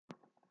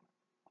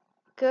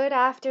Good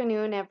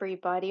afternoon,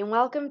 everybody, and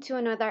welcome to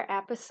another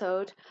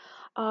episode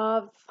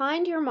of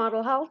Find Your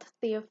Model Health,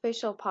 the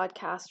official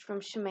podcast from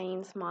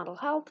Shemaine's Model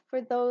Health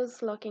for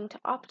those looking to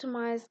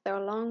optimize their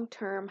long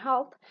term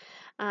health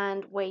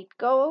and weight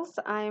goals.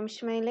 I am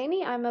Shemaine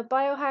Laney. I'm a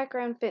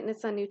biohacker and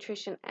fitness and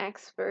nutrition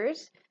expert.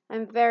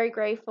 I'm very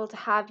grateful to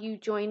have you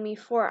join me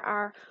for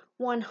our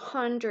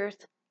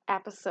 100th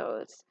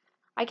episode.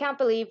 I can't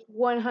believe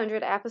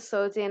 100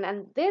 episodes in,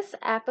 and this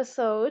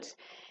episode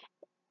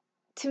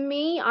to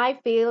me, I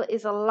feel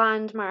is a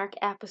landmark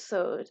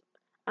episode,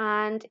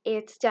 and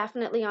it's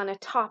definitely on a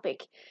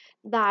topic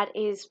that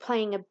is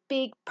playing a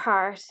big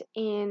part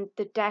in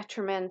the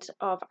detriment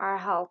of our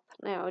health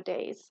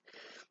nowadays.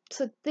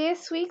 So,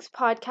 this week's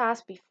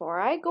podcast, before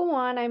I go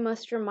on, I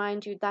must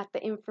remind you that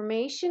the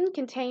information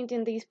contained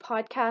in these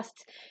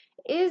podcasts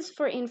is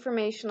for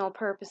informational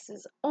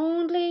purposes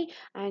only,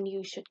 and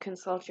you should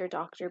consult your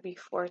doctor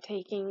before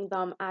taking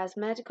them as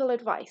medical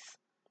advice.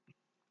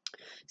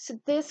 So,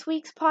 this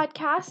week's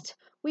podcast,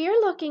 we are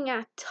looking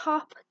at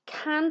top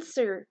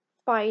cancer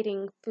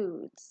fighting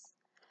foods.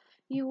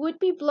 You would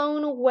be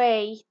blown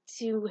away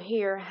to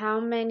hear how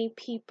many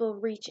people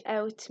reach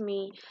out to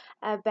me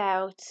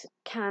about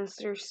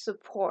cancer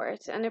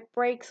support, and it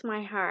breaks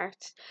my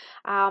heart.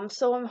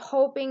 So, I'm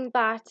hoping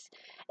that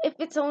if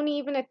it's only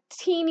even a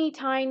teeny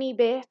tiny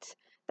bit,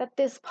 that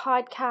this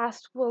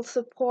podcast will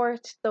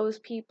support those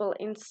people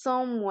in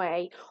some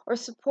way, or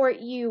support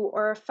you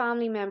or a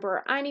family member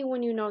or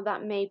anyone you know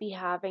that may be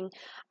having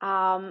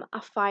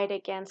a fight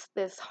against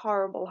this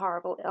horrible,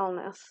 horrible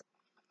illness.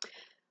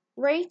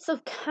 Rates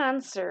of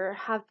cancer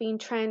have been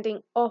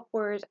trending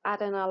upward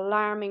at an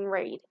alarming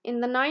rate.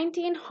 In the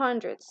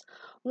 1900s,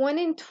 1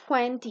 in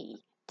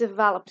 20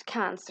 developed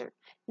cancer.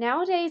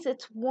 Nowadays,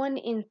 it's 1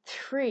 in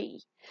 3.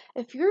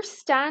 If you're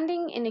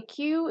standing in a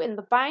queue in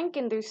the bank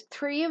and there's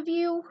 3 of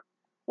you,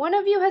 one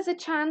of you has a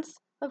chance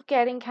of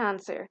getting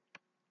cancer.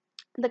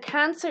 The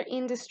cancer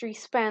industry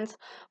spends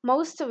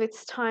most of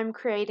its time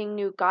creating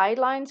new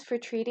guidelines for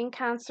treating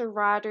cancer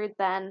rather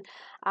than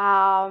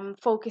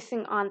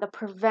focusing on the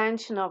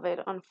prevention of it,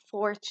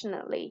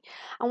 unfortunately.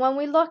 And when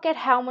we look at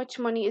how much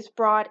money is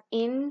brought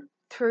in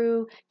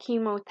through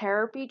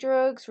chemotherapy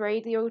drugs,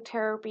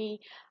 radiotherapy,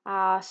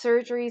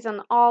 surgeries, and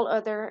all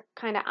other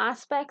kind of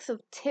aspects of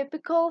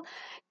typical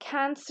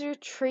cancer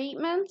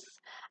treatments,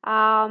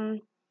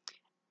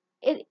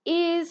 it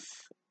is,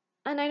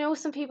 and I know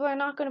some people are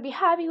not going to be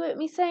happy with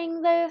me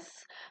saying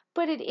this,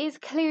 but it is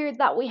clear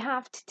that we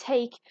have to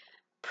take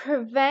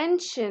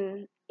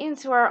prevention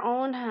into our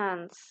own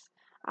hands.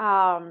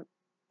 Um,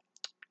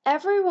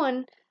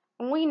 Everyone,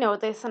 and we know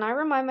this, and I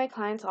remind my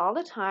clients all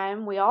the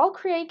time, we all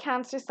create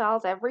cancer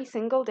cells every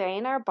single day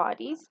in our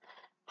bodies.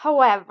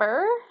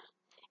 However,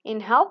 in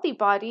healthy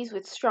bodies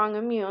with strong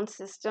immune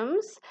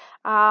systems,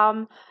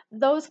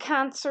 those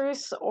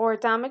cancers or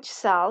damaged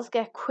cells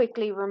get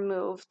quickly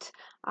removed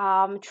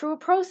through a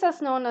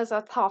process known as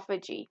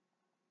autophagy.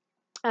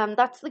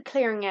 That's the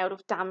clearing out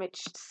of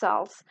damaged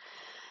cells.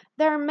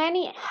 There are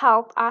many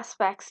health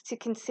aspects to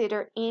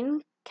consider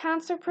in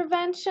cancer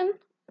prevention,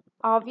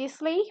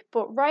 obviously,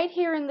 but right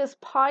here in this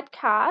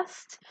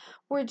podcast,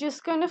 we're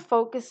just going to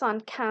focus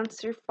on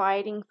cancer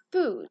fighting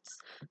foods.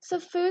 So,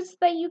 foods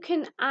that you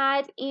can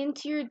add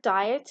into your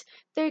diet,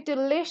 they're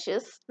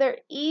delicious, they're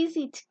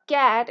easy to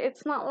get.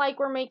 It's not like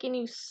we're making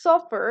you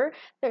suffer,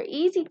 they're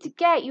easy to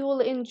get. You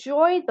will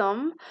enjoy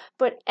them,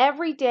 but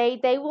every day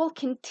they will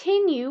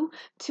continue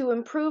to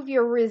improve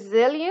your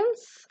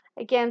resilience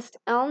against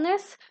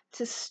illness,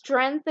 to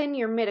strengthen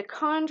your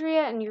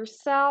mitochondria and your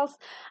cells,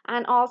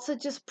 and also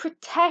just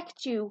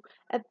protect you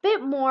a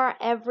bit more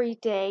every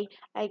day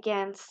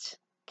against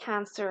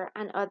cancer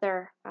and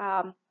other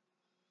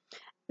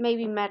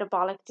maybe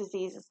metabolic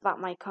diseases that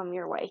might come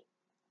your way.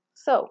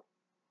 So,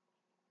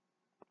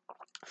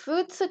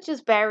 foods such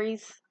as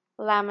berries,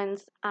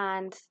 lemons,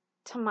 and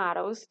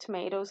tomatoes,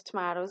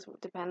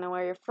 depending on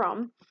where you're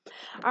from,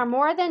 are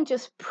more than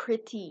just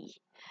pretty.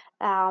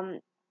 Um,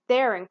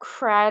 they're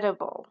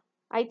incredible.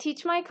 I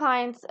teach my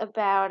clients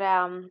about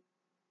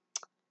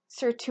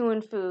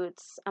sirtuin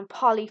foods and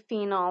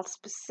polyphenols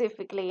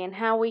specifically, and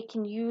how we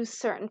can use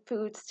certain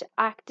foods to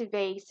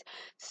activate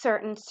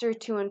certain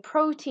sirtuin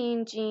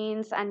protein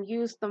genes and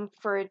use them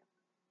for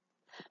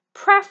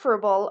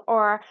preferable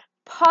or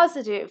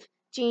positive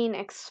gene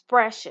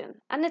expression.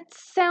 And it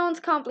sounds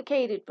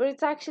complicated, but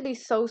it's actually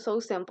so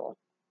simple.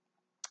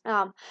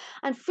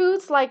 And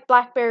foods like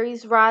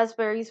blackberries,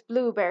 raspberries,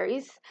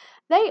 blueberries,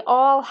 they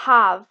all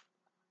have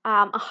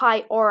a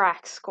high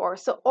ORAC score.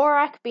 So,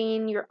 ORAC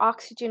being your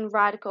oxygen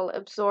radical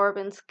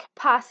absorbance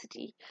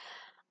capacity.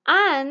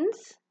 And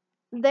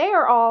they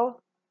are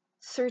all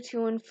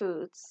sirtuin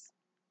foods.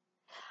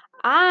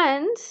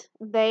 And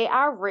they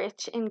are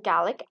rich in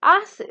gallic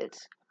acid,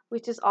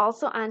 which is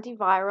also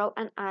antiviral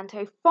and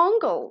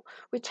antifungal,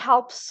 which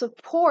helps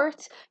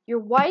support your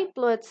white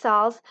blood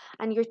cells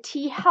and your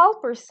T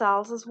helper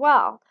cells as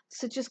well.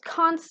 So, just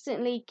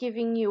constantly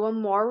giving you a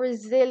more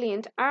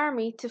resilient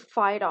army to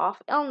fight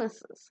off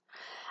illnesses.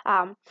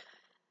 Um,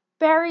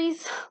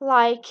 Berries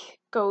like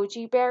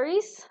goji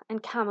berries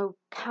and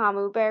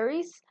camu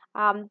berries.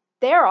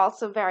 They're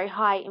also very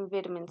high in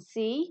vitamin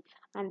C,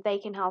 and they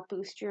can help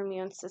boost your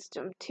immune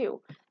system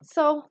too.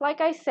 So,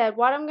 like I said,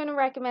 what I'm going to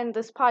recommend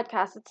this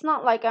podcast, it's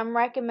not like I'm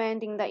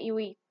recommending that you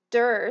eat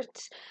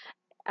dirt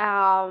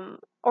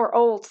or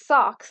old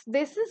socks.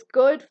 This is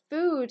good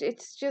food.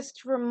 It's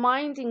just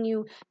reminding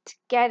you to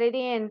get it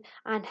in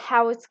and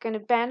how it's going to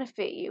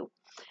benefit you.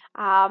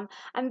 And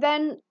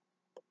then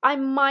I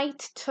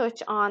might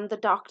touch on the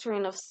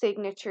doctrine of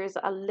signatures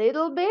a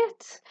little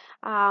bit.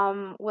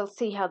 We'll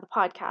see how the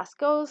podcast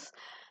goes.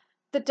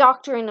 The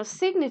doctrine of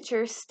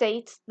signatures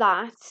states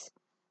that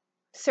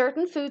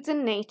certain foods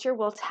in nature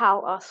will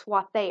tell us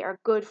what they are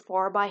good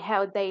for by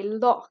how they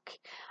look.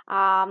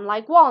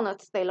 Like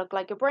walnuts, they look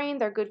like a brain,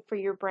 they're good for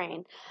your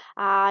brain.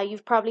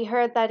 You've probably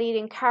heard that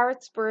eating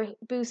carrots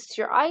boosts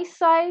your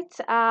eyesight.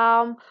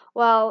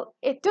 Well,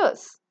 it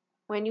does.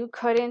 When you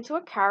cut into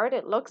a carrot,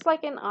 it looks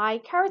like an eye.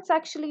 Carrots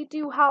actually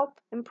do help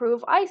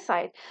improve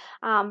eyesight.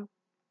 And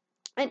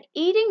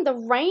eating the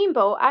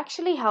rainbow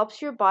actually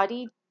helps your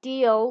body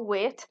deal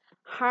with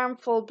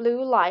harmful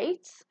blue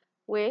lights,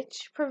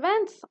 which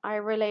prevents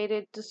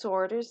eye-related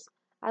disorders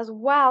as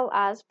well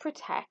as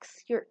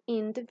protects your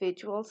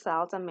individual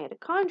cells and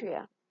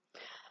mitochondria.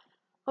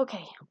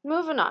 Okay,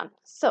 moving on.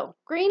 So,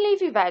 green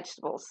leafy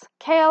vegetables,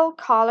 kale,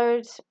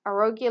 collard,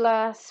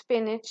 arugula,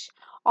 spinach,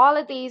 all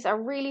of these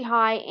are really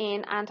high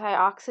in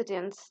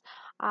antioxidants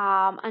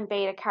and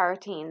beta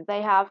carotene.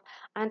 They have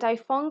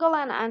antifungal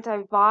and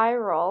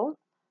antiviral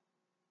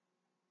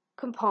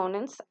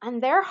components,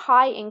 and they're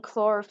high in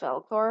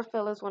chlorophyll.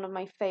 Chlorophyll is one of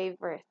my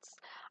favorites.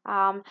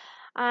 Um,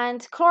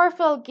 and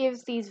chlorophyll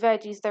gives these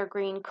veggies their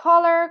green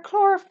color.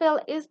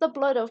 Chlorophyll is the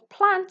blood of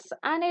plants,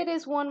 and it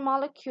is one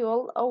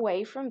molecule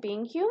away from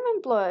being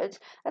human blood.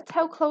 That's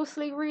how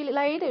closely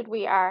related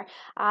we are.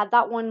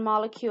 That one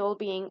molecule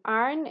being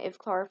iron. If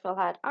chlorophyll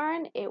had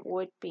iron, it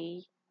would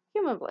be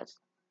human blood,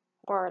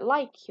 or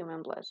like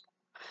human blood.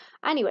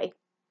 Anyway,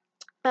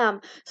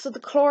 so the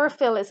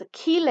chlorophyll is a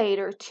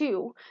chelator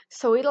too,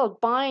 so it'll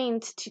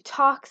bind to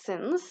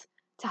toxins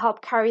to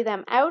help carry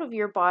them out of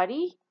your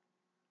body,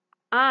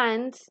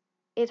 and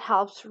it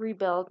helps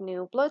rebuild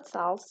new blood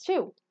cells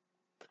too.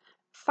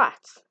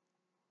 Fats.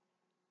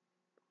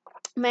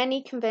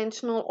 Many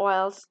conventional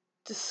oils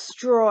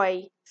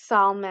destroy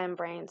cell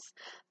membranes.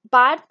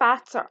 Bad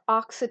fats are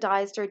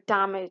oxidized or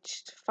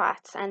damaged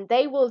fats, and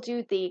they will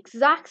do the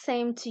exact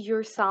same to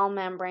your cell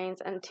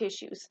membranes and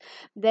tissues.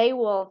 They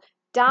will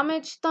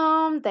damage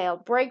them,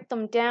 they'll break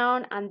them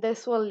down, and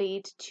this will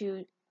lead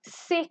to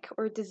sick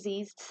or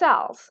diseased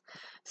cells.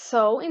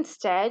 So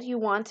instead, you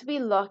want to be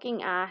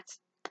looking at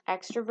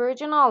extra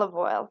virgin olive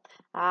oil,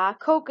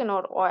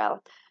 coconut oil,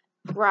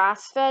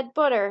 grass-fed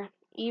butter,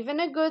 even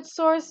a good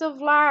source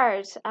of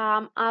lard,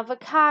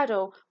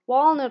 avocado,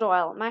 walnut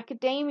oil,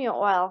 macadamia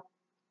oil.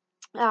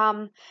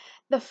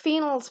 The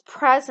phenols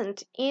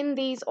present in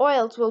these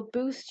oils will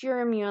boost your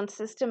immune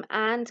system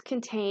and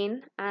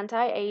contain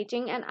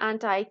anti-aging and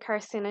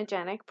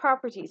anti-carcinogenic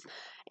properties.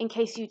 In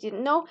case you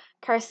didn't know,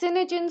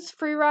 carcinogens,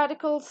 free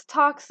radicals,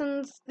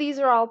 toxins, these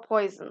are all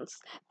poisons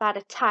that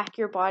attack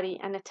your body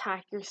and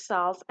attack your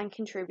cells and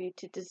contribute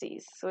to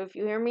disease. So if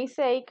you hear me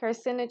say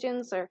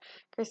carcinogens or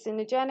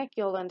carcinogenic,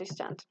 you'll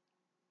understand.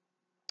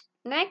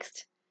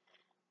 Next,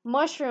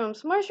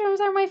 mushrooms.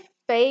 Mushrooms are my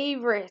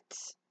favorite,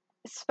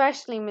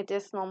 especially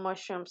medicinal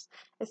mushrooms,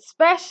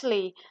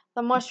 especially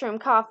the mushroom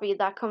coffee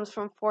that comes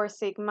from Four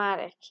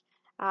Sigmatic.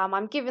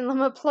 I'm giving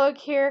them a plug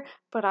here,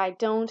 but I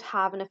don't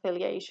have an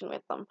affiliation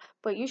with them.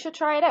 But you should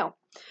try it out.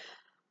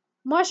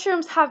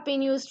 Mushrooms have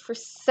been used for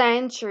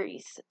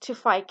centuries to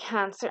fight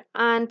cancer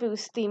and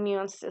boost the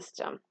immune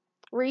system.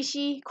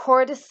 Reishi,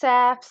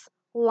 cordyceps,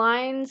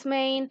 lion's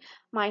mane,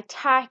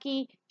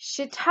 maitake,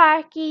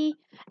 shiitake,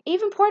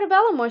 even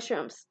portobello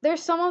mushrooms. They're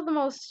some of the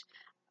most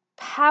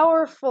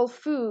powerful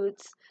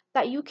foods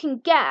that you can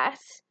get,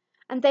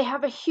 and they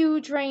have a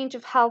huge range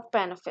of health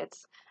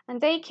benefits,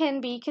 and they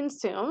can be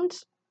consumed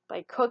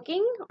by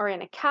cooking or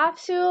in a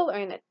capsule or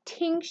in a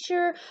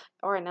tincture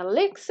or an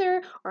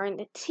elixir or in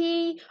a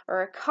tea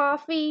or a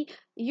coffee.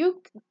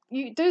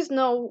 There's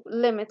no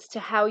limits to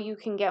how you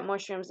can get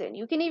mushrooms in.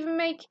 You can even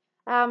make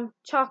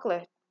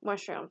chocolate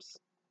mushrooms.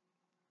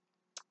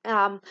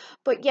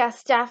 But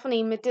yes,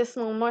 definitely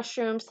medicinal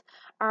mushrooms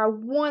are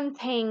one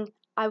thing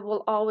I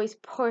will always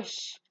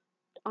push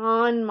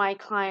on my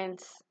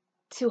clients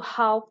to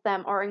help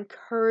them or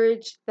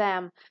encourage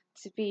them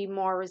to be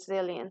more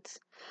resilient.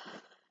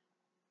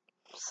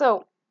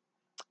 So,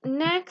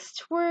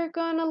 next we're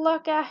going to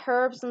look at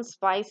herbs and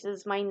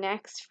spices, my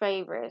next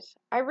favorite.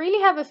 I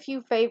really have a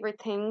few favorite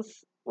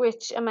things,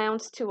 which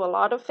amounts to a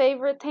lot of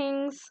favorite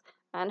things,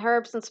 and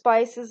herbs and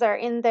spices are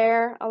in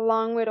there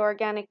along with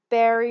organic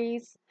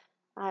berries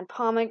and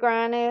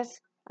pomegranate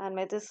and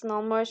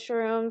medicinal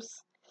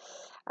mushrooms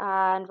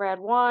and red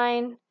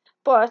wine.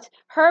 But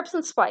herbs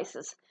and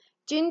spices: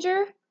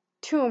 ginger,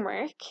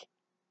 turmeric,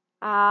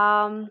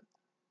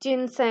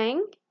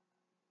 ginseng,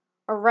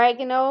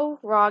 oregano,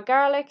 raw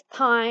garlic,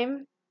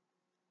 thyme,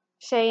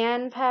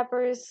 cayenne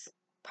peppers,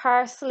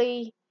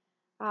 parsley.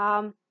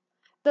 The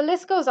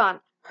list goes on.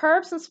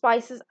 Herbs and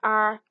spices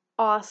are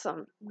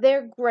awesome.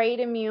 They're great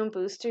immune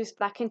boosters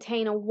that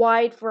contain a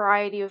wide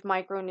variety of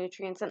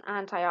micronutrients and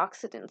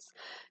antioxidants.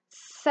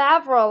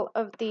 Several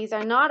of these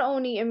are not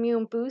only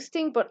immune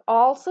boosting but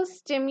also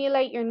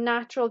stimulate your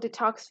natural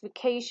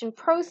detoxification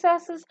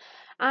processes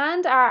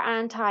and are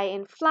anti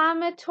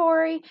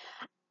inflammatory.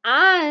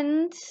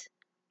 And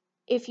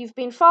if you've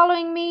been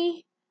following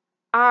me,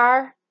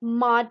 are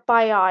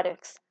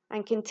modbiotics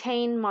and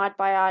contain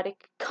modbiotic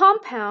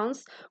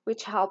compounds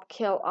which help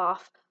kill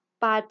off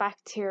bad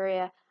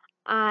bacteria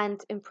and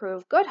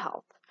improve good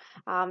health.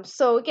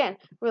 So again,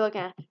 we're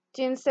looking at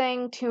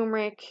ginseng,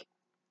 turmeric,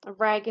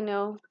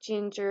 oregano,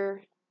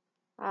 ginger,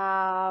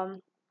 um,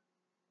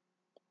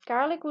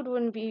 garlic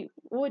would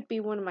be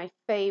one of my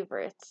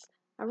favorites.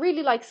 I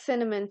really like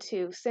cinnamon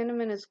too.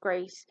 Cinnamon is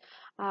great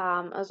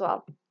as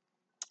well.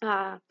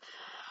 Uh,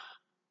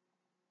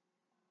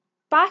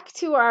 Back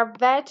to our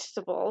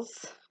vegetables.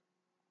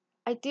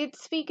 I did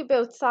speak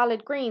about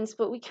salad greens,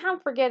 but we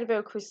can't forget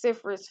about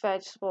cruciferous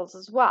vegetables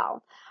as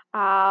well.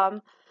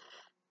 Um,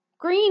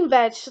 Green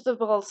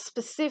vegetables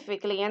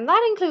specifically, and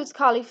that includes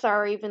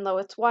cauliflower, even though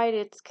it's white,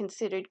 it's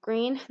considered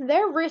green.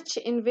 They're rich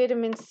in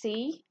vitamin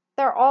C.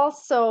 They're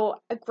also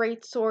a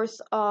great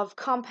source of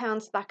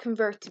compounds that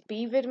convert to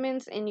B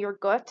vitamins in your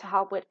gut to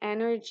help with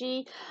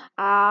energy.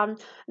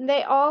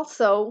 They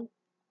also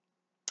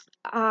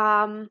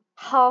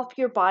help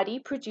your body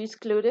produce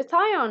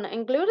glutathione,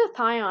 and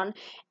glutathione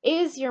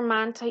is your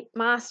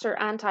master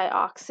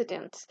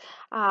antioxidant,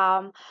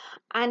 um,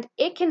 and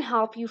it can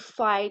help you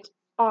fight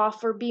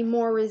off or be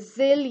more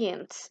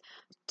resilient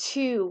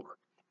to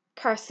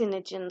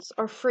carcinogens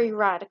or free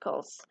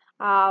radicals.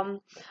 Um,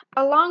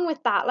 Along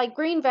with that, like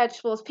green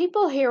vegetables,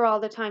 people hear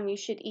all the time you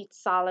should eat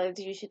salads,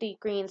 you should eat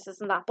greens,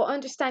 this and that, but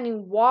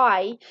understanding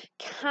why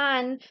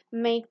can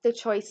make the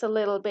choice a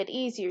little bit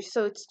easier.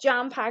 So it's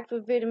jam packed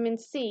with vitamin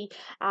C.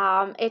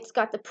 It's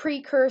got the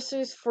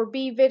precursors for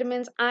B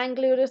vitamins and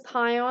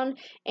glutathione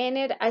in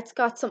it. It's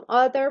got some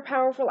other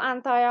powerful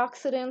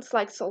antioxidants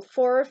like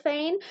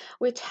sulforaphane,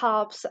 which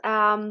helps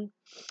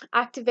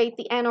activate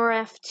the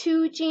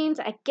NRF2 genes,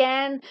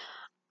 again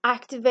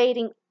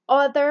activating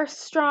other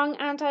strong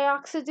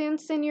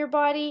antioxidants in your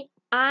body,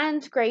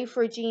 and great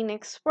for gene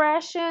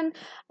expression.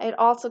 They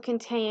also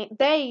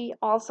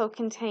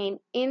contain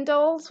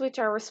indoles, which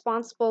are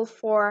responsible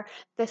for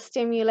the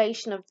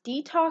stimulation of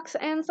detox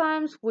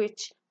enzymes,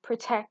 which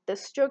protect the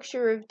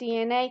structure of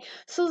DNA.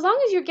 So as long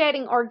as you're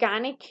getting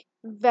organic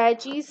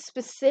veggies,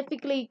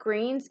 specifically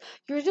greens,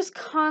 you're just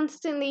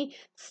constantly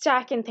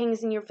stacking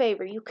things in your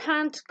favor. You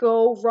can't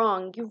go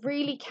wrong. You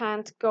really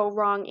can't go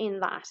wrong in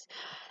that.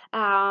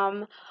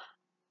 Um,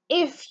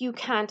 if you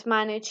can't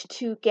manage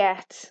to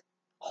get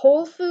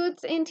whole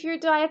foods into your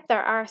diet,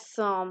 there are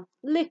some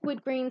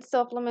liquid green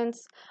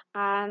supplements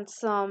and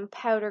some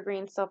powder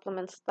green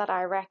supplements that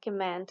I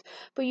recommend.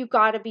 But you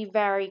got to be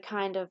very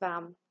kind of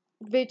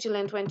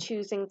vigilant when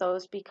choosing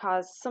those,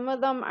 because some of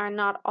them are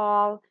not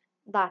all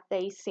that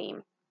they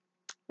seem.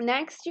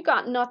 Next, you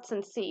got nuts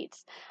and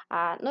seeds.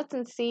 Nuts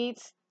and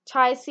seeds,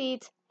 chia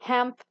seeds,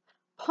 hemp,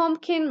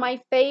 pumpkin,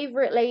 my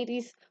favorite,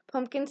 ladies.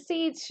 Pumpkin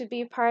seeds should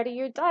be a part of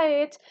your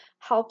diet.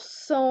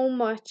 Helps so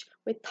much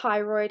with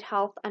thyroid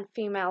health and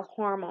female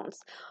hormones.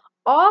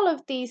 All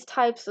of these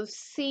types of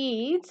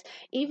seeds,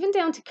 even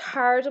down to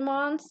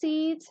cardamom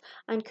seeds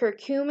and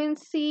curcumin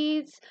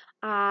seeds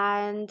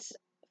and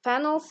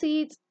fennel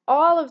seeds,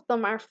 all of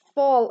them are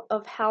full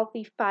of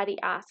healthy fatty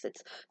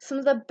acids. Some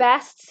of the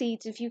best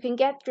seeds, if you can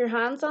get your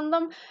hands on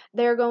them,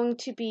 they're going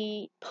to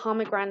be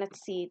pomegranate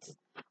seeds.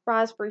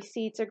 Raspberry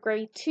seeds are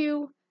great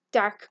too.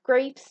 Dark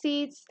grape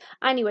seeds.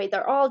 Anyway,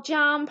 they're all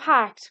jam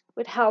packed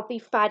with healthy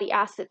fatty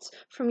acids,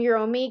 from your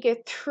omega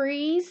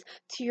 3s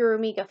to your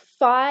omega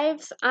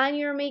 5s and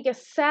your omega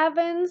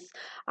 7s.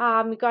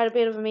 You got a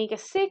bit of omega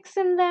 6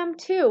 in them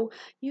too.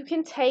 You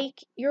can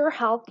take your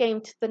health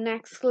game to the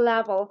next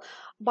level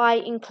by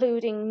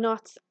including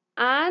nuts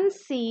and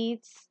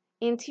seeds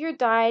into your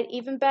diet.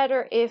 Even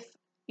better if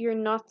your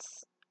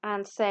nuts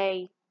and,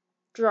 say,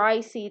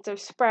 dry seeds are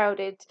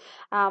sprouted,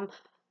 um,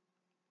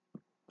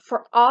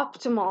 for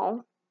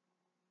optimal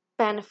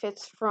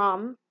benefits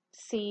from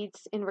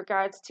seeds in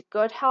regards to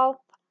good health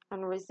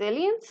and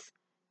resilience.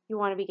 You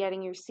want to be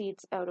getting your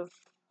seeds out of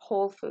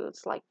whole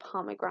foods like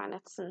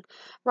pomegranates and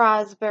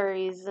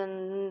raspberries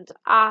and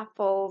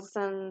apples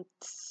and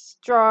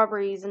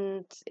strawberries,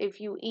 and if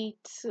you eat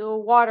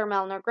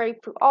watermelon or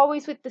grapefruit,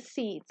 always with the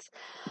seeds.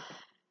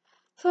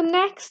 So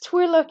next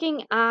we're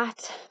looking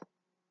at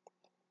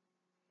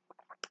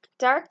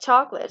dark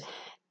chocolate.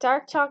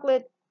 Dark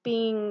chocolate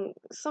being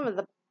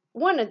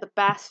one of the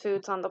best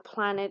foods on the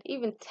planet,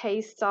 even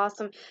tastes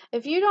awesome.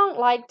 If you don't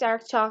like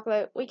dark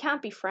chocolate, we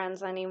can't be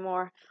friends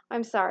anymore.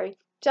 I'm sorry.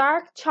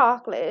 Dark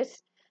chocolate,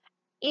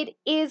 it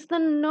is the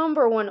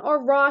number one,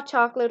 or raw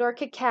chocolate or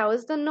cacao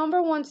is the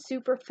number one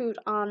superfood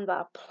on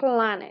the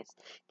planet.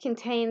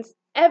 Contains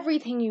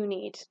everything you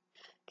need.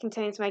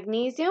 Contains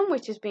magnesium,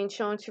 which has been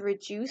shown to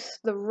reduce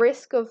the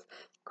risk of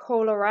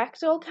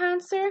colorectal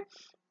cancer.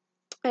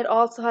 It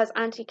also has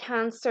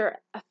anti-cancer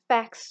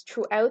effects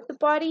throughout the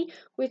body,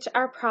 which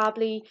are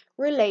probably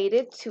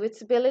related to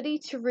its ability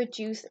to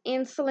reduce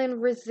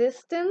insulin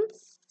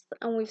resistance.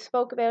 And we've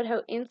spoke about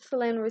how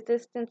insulin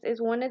resistance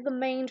is one of the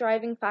main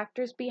driving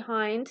factors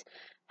behind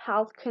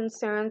health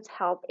concerns,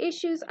 health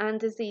issues, and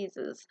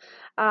diseases.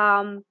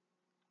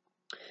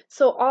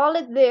 So all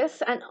of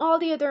this and all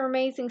the other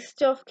amazing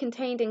stuff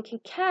contained in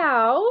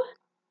cacao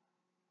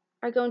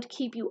are going to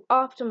keep you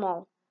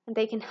optimal, and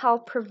they can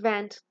help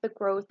prevent the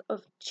growth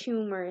of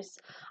tumors.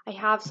 I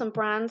have some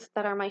brands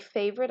that are my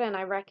favorite and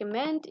I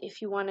recommend.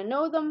 If you want to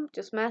know them,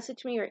 just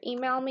message me or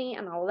email me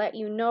and I'll let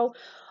you know.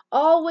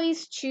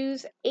 Always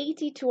choose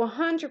 80 to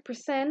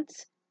 100%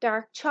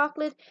 dark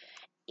chocolate.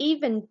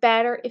 Even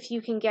better if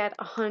you can get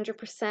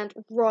 100%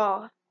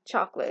 raw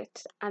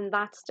chocolate, and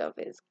that stuff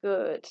is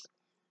good.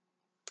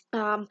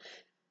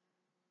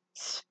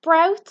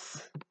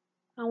 Sprouts,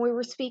 and we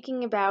were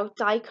speaking about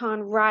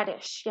daikon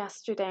radish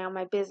yesterday on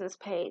my business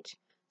page.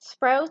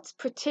 Sprouts,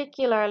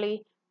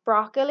 particularly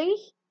broccoli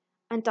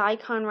and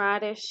daikon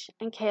radish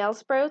and kale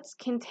sprouts,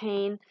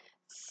 contain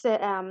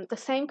the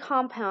same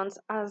compounds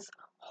as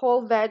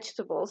whole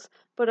vegetables,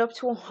 but up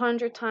to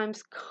 100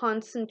 times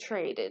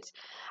concentrated.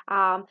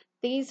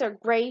 These are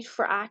great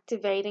for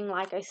activating,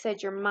 like I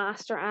said, your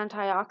master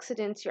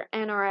antioxidants, your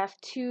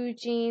NRF2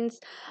 genes,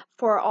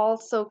 for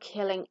also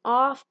killing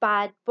off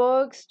bad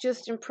bugs,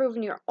 just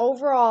improving your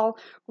overall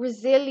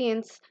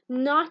resilience,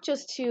 not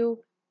just to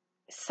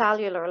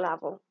cellular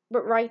level,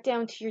 but right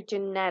down to your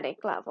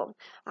genetic level.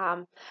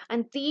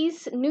 And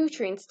these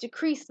nutrients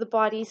decrease the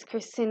body's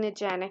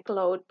carcinogenic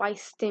load by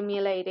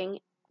stimulating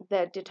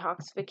the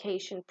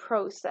detoxification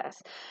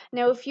process.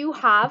 Now, if you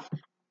have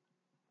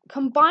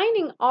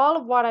combining all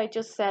of what I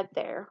just said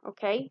there,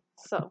 okay,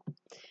 so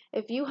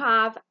if you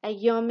have a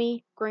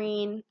yummy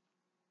green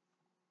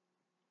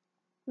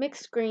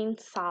mixed green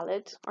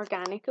salad,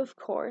 organic of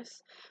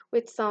course,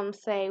 with some,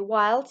 say,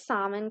 wild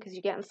salmon, because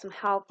you're getting some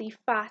healthy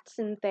fats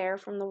in there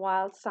from the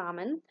wild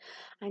salmon,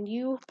 and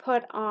you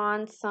put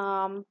on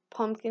some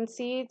pumpkin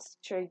seeds,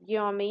 which are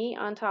yummy,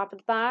 on top of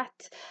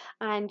that,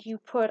 and you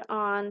put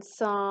on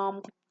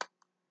some,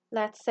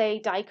 let's say,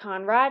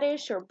 daikon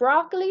radish or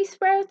broccoli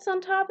sprouts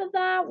on top of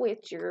that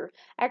with your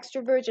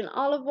extra virgin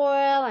olive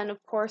oil and of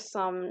course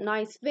some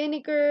nice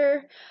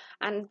vinegar,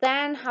 and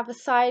then have a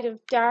side of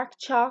dark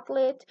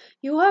chocolate.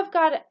 You have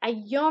got a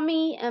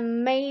yummy,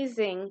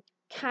 amazing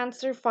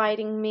cancer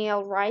fighting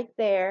meal right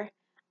there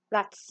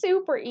that's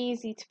super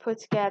easy to put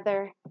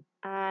together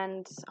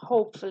and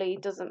hopefully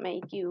doesn't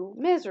make you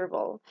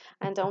miserable.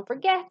 And don't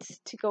forget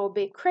to go a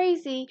bit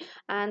crazy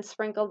and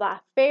sprinkle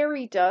that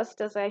fairy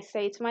dust. As I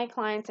say to my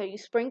clients, are you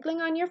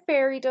sprinkling on your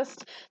fairy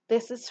dust?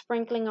 This is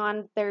sprinkling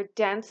on their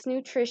dense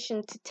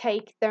nutrition to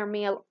take their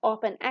meal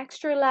up an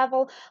extra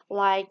level,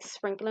 like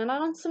sprinkling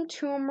on some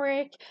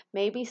turmeric,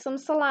 maybe some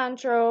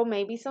cilantro,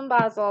 maybe some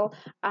basil.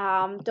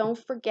 Don't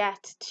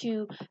forget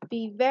to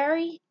be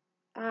very,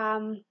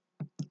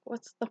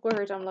 what's the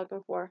word I'm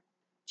looking for?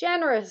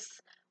 Generous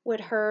with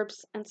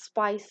herbs and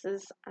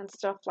spices and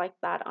stuff like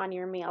that on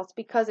your meals,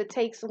 because it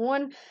takes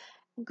one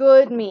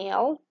good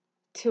meal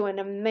to an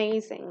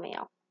amazing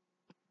meal.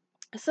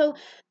 So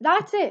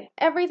that's it.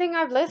 Everything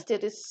I've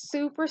listed is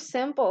super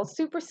simple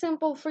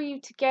for you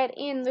to get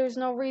in. There's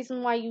no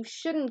reason why you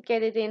shouldn't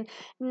get it in.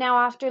 Now,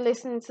 after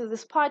listening to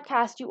this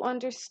podcast, you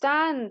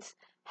understand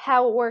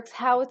how it works,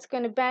 how it's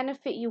going to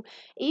benefit you,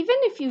 even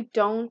if you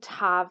don't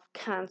have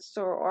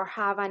cancer or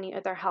have any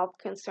other health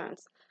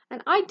concerns.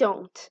 And I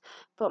don't,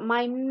 but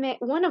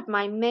one of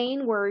my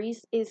main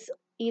worries is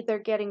either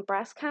getting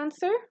breast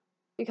cancer,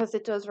 because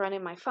it does run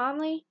in my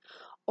family,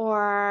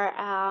 or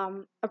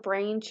a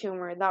brain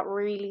tumor. That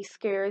really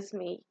scares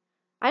me.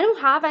 I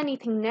don't have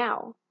anything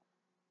now,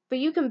 but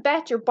you can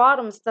bet your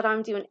bottoms that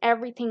I'm doing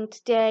everything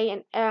today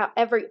and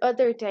every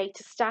other day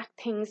to stack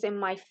things in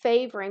my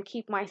favor and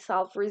keep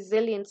myself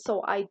resilient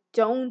so I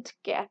don't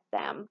get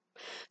them.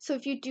 So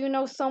if you do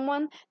know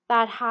someone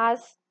that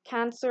has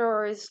cancer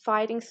or is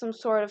fighting some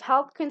sort of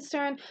health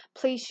concern,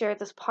 please share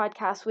this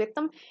podcast with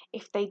them.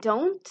 If they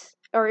don't,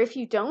 or if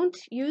you don't,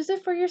 use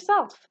it for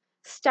yourself.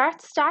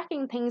 Start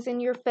stacking things in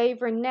your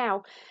favor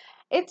now.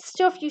 It's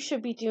stuff you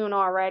should be doing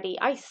already.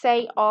 I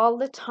say all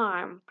the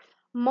time.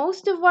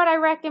 Most of what I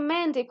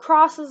recommend, it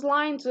crosses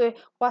lines with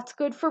what's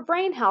good for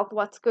brain health,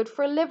 what's good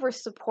for liver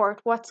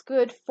support, what's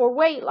good for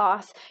weight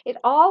loss. It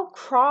all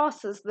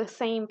crosses the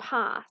same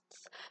paths.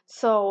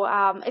 So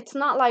it's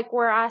not like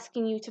we're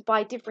asking you to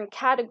buy different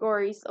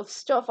categories of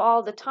stuff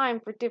all the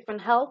time for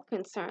different health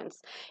concerns.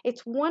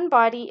 It's one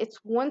body, it's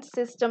one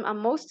system, and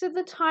most of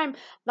the time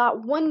that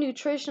one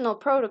nutritional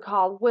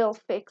protocol will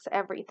fix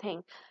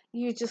everything.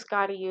 You just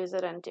got to use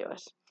it and do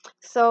it.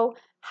 So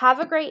have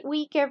a great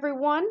week,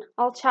 everyone.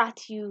 I'll chat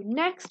to you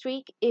next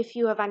week. If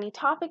you have any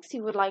topics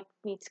you would like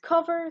me to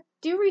cover,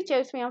 do reach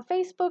out to me on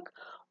Facebook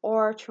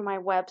or through my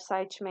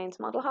website,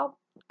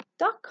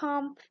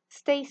 ShamainsModelHealth.com.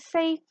 Stay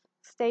safe,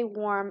 stay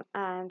warm,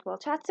 and we'll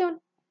chat soon.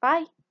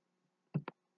 Bye.